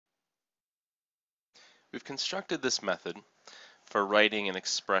We've constructed this method for writing an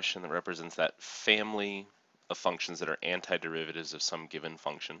expression that represents that family of functions that are antiderivatives of some given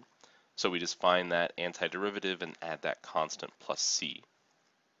function. So we just find that antiderivative and add that constant plus c.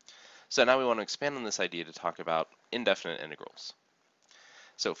 So now we want to expand on this idea to talk about indefinite integrals.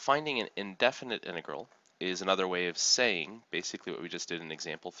 So finding an indefinite integral is another way of saying basically what we just did in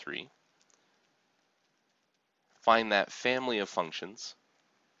example 3. Find that family of functions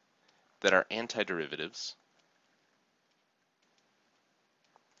that are antiderivatives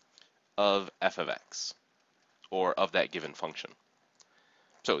of f of x, or of that given function.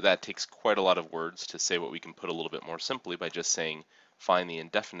 So that takes quite a lot of words to say what we can put a little bit more simply by just saying find the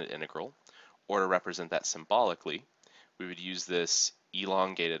indefinite integral, or to represent that symbolically, we would use this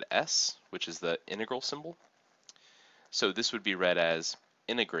elongated s, which is the integral symbol. So this would be read as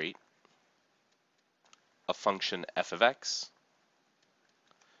integrate a function f of x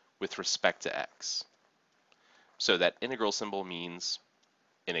with respect to x. So that integral symbol means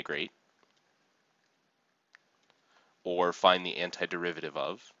integrate, or find the antiderivative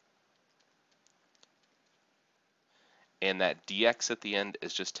of, and that dx at the end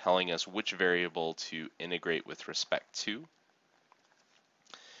is just telling us which variable to integrate with respect to.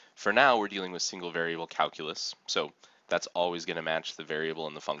 For now, we're dealing with single variable calculus, so that's always going to match the variable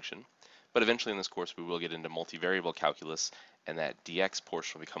in the function. But eventually in this course, we will get into multivariable calculus, and that dx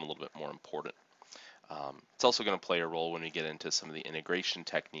portion will become a little bit more important. It's also going to play a role when we get into some of the integration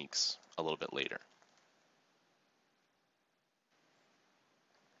techniques a little bit later.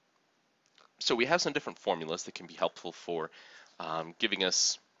 So we have some different formulas that can be helpful for giving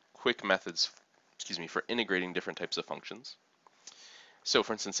us quick methods, for integrating different types of functions. So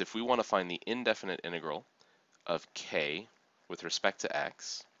for instance, if we want to find the indefinite integral of k with respect to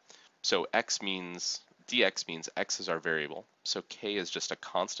x, so dx means x is our variable, so k is just a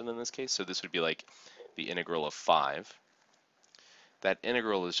constant in this case, so this would be like the integral of 5. That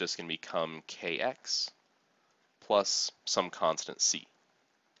integral is just going to become kx plus some constant c.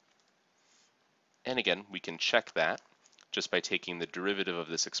 And again, we can check that just by taking the derivative of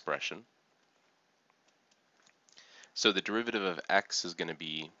this expression. So the derivative of x is going to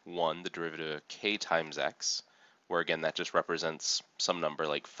be 1, the derivative of k times x, where again that just represents some number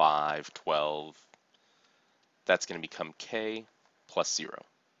like 5, 12. That's going to become k plus 0,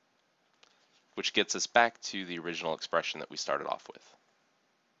 which gets us back to the original expression that we started off with.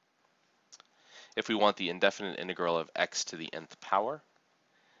 If we want the indefinite integral of x to the nth power,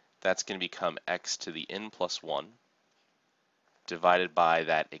 that's going to become x to the n plus 1 divided by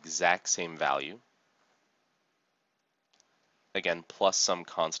that exact same value, again plus some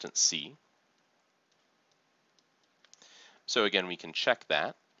constant c. So again, we can check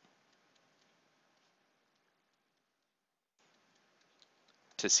that.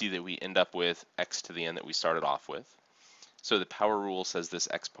 To see that we end up with x to the n that we started off with. So the power rule says this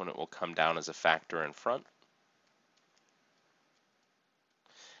exponent will come down as a factor in front.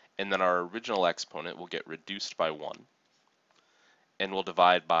 And then our original exponent will get reduced by 1. And we'll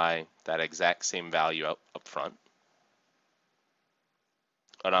divide by that exact same value up front.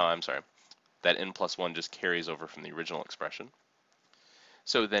 Oh no, I'm sorry. That n plus 1 just carries over from the original expression.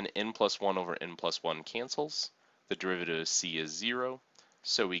 So then n plus 1 over n plus 1 cancels. The derivative of c is 0.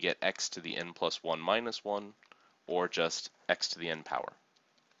 So we get x to the n plus 1 minus 1, or just x to the n power,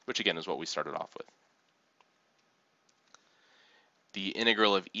 which again is what we started off with. The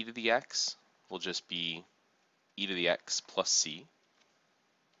integral of e to the x will just be e to the x plus c.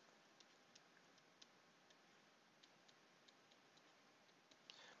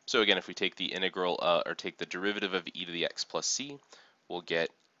 So again, if we take the integral, or take the derivative of e to the x plus c, we'll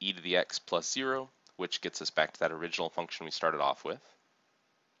get e to the x plus 0, which gets us back to that original function we started off with.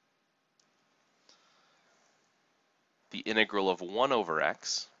 The integral of 1 over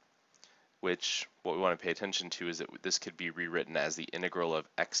x, which what we want to pay attention to is that this could be rewritten as the integral of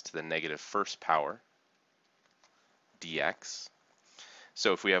x to the negative first power dx.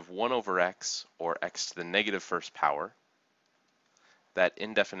 So if we have 1 over x, or x to the negative first power, that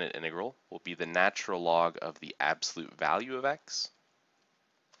indefinite integral will be the natural log of the absolute value of x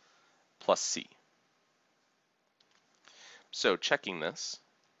plus c. So checking this,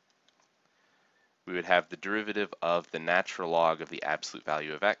 we would have the derivative of the natural log of the absolute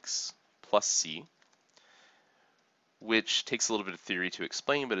value of x plus c, which takes a little bit of theory to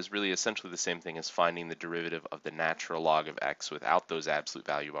explain, but is really essentially the same thing as finding the derivative of the natural log of x without those absolute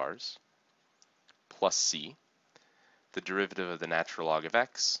value bars, plus c. The derivative of the natural log of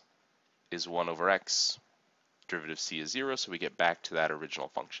x is 1 over x, derivative c is 0, so we get back to that original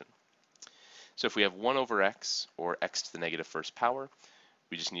function. So if we have 1 over x, or x to the negative first power,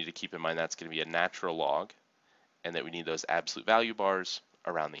 We just need to keep in mind that's going to be a natural log, and that we need those absolute value bars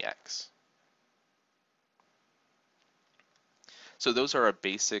around the x. So those are our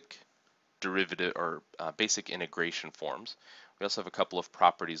basic derivative or basic integration forms. We also have a couple of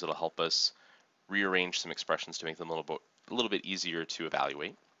properties that will help us rearrange some expressions to make them a little bit easier to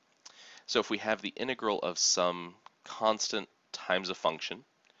evaluate. So if we have the integral of some constant times a function,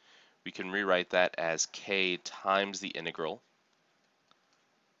 we can rewrite that as k times the integral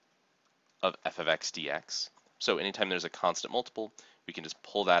of f of x dx. So anytime there's a constant multiple, we can just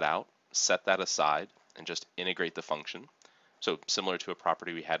pull that out, set that aside, and just integrate the function. So similar to a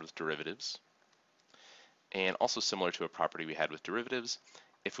property we had with derivatives. And also similar to a property we had with derivatives,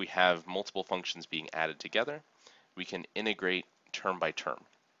 if we have multiple functions being added together, we can integrate term by term.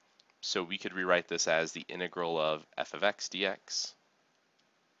 So we could rewrite this as the integral of f of x dx,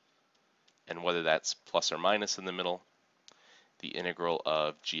 and whether that's plus or minus in the middle, the integral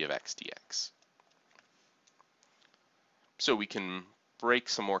of g of x dx. So we can break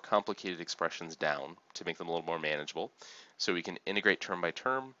some more complicated expressions down to make them a little more manageable. So we can integrate term by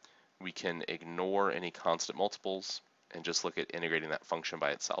term, we can ignore any constant multiples and just look at integrating that function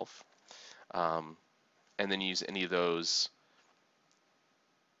by itself. And then use any of those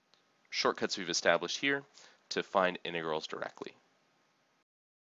shortcuts we've established here to find integrals directly.